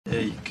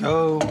There you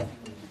go. There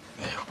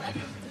you go,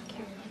 baby.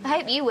 I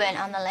hope you weren't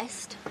on the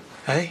list.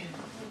 Hey?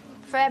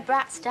 Fred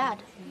Brat's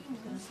dad.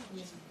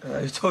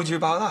 Who told you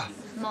about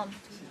that? Mum.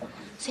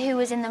 So who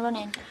was in the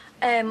running?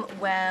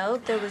 Well,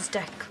 there was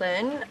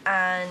Declan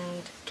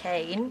and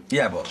Kane.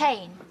 Yeah, but...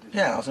 Kane.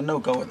 Yeah, I was a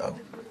no-goer, though.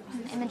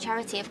 Him and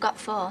Charity have got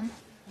form.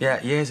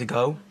 Yeah, years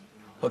ago.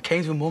 But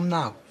Kane's with Mum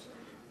now.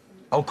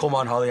 Oh, come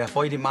on, Holly. I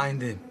thought you didn't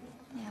mind him.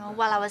 You know,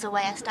 while I was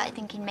away, I started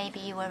thinking maybe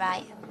you were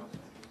right.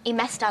 He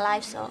messed our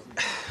lives up.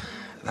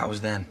 That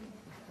was then.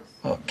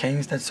 Look,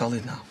 Kane's dead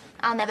solid now.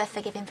 I'll never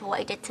forgive him for what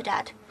he did to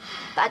Dad.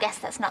 But I guess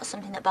that's not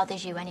something that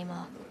bothers you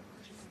anymore.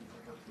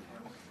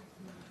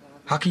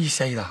 How can you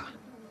say that?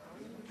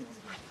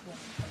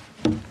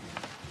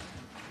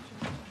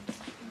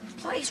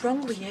 What is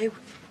wrong with you?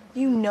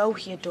 You know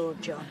he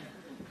adored John.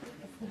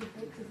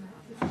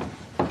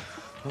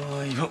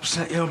 Oh, you've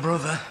upset your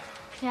brother.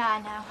 Yeah,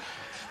 I know.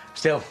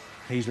 Still,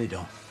 easily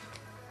done.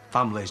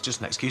 Family's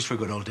just an excuse for a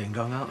good old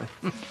ding-dong, aren't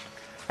they?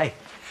 Hey,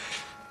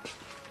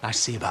 nice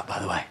to see you back, by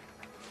the way.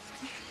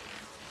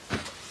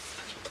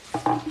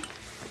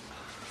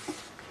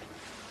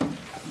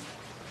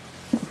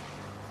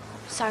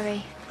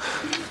 Sorry.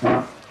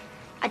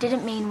 I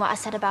didn't mean what I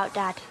said about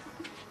Dad.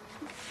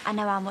 I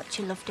know how much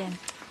you loved him.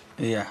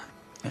 Yeah,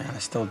 I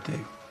still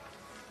do.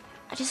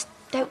 I just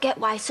don't get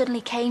why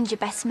suddenly Kane's your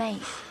best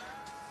mate.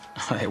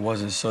 It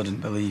wasn't sudden,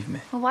 believe me.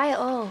 Well, why at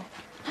all?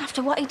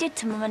 After what he did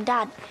to Mum and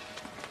Dad,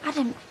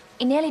 Adam,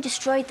 he nearly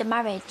destroyed the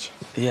marriage.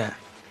 Yeah,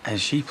 and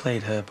she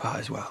played her part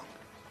as well.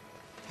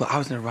 Look, I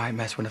was in a right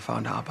mess when I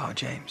found out about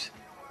James.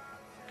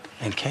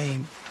 And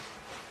Kane,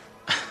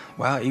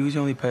 well, he was the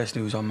only person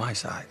who was on my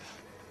side.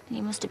 He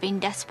must have been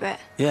desperate.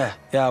 Yeah,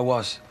 I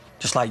was.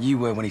 Just like you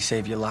were when he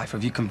saved your life.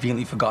 Have you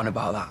conveniently forgotten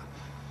about that?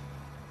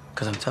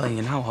 Because I'm telling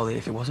you now, Holly,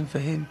 if it wasn't for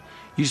him,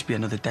 you'd just be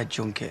another dead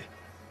junkie.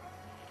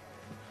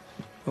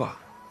 What?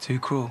 Too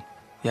cruel?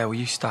 Yeah, well,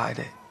 you started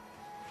it.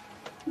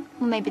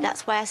 Well, maybe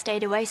that's why I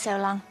stayed away so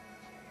long.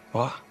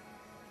 What?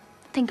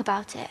 Think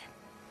about it.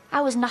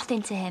 I was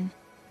nothing to him.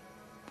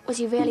 Was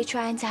he really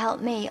trying to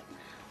help me?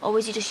 Or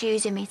was he just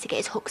using me to get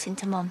his hooks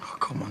into Mum? Oh,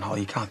 come on,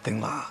 Holly, you can't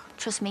think like that.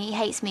 Trust me, he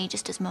hates me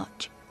just as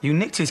much. You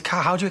nicked his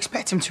car. How do you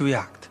expect him to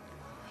react?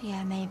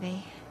 Yeah,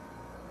 maybe.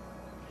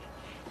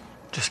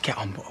 Just get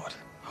on board,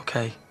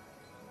 okay?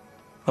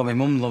 Look, my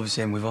mum loves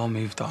him. We've all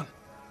moved on.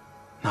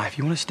 Now, if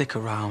you want to stick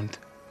around,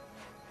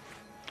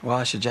 well,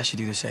 I suggest you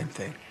do the same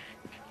thing.